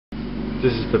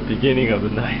This is the beginning of the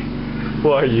night. Who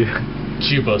are you?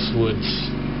 Chivas Woods.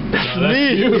 That's No,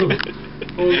 me! you.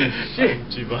 Holy shit. I'm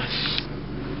Chivas.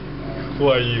 Who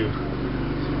are you?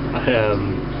 I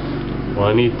am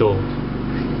Juanito.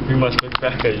 We must look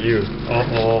back at you.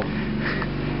 Uh-oh.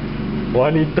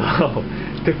 Juanito,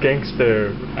 the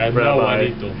gangster I'm rabbi. not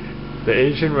Juanito. The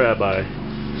Asian rabbi.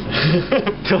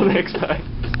 Till next time.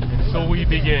 So we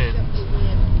begin.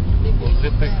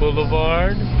 Olympic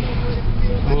Boulevard.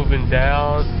 Moving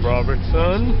down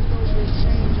Robertson.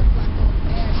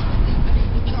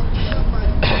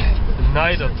 The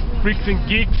night of freaks and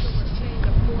geeks.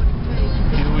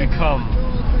 Here we come.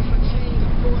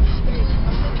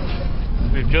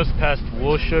 We've just passed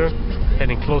Wilshire,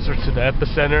 heading closer to the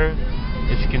epicenter.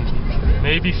 As you can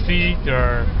maybe see, there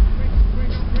are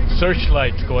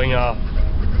searchlights going off,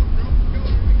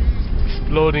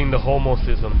 exploding the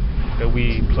homosism that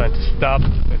we plan to stop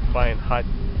and find hot,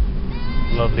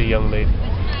 lovely young lady.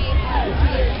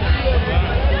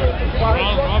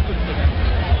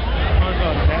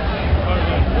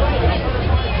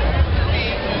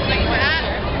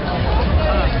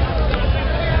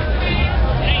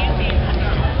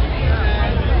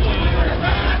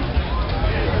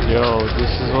 Yo,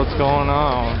 this is what's going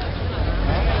on.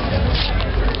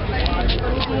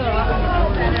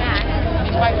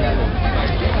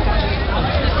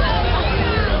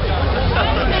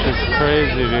 It's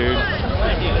crazy, dude.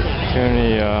 Too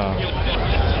many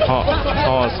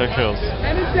homosexuals.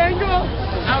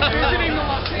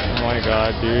 Oh my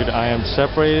god, dude. I am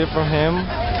separated from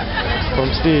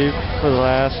Steve, for the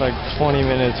last like 20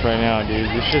 minutes right now,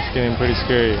 dude. This shit's getting pretty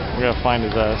scary. We gotta find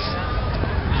his ass.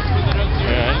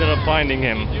 Yeah, I ended up finding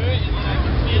him.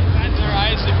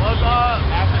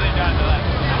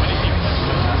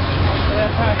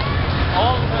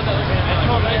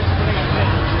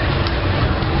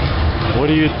 What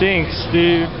do you think,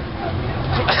 Steve?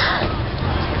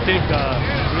 I think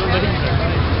real ladies are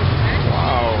nice.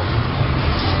 Wow.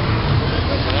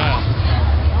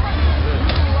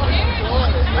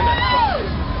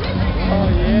 Oh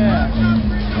yeah.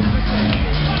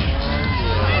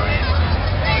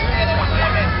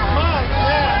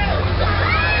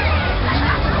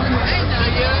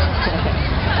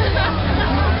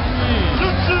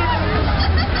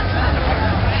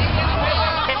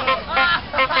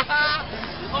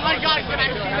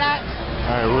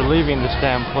 Alright, we're leaving this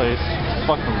damn place.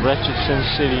 Fucking wretched Sin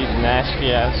City,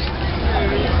 nasty ass.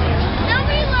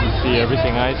 You see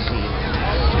everything I see.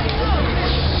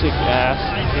 Sick ass.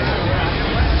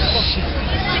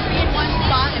 Stick me in one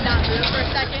spot and not move for a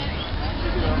second.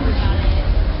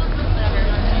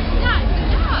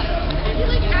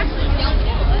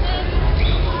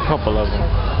 Couple of them.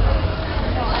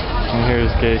 And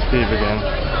here's Gay Steve again.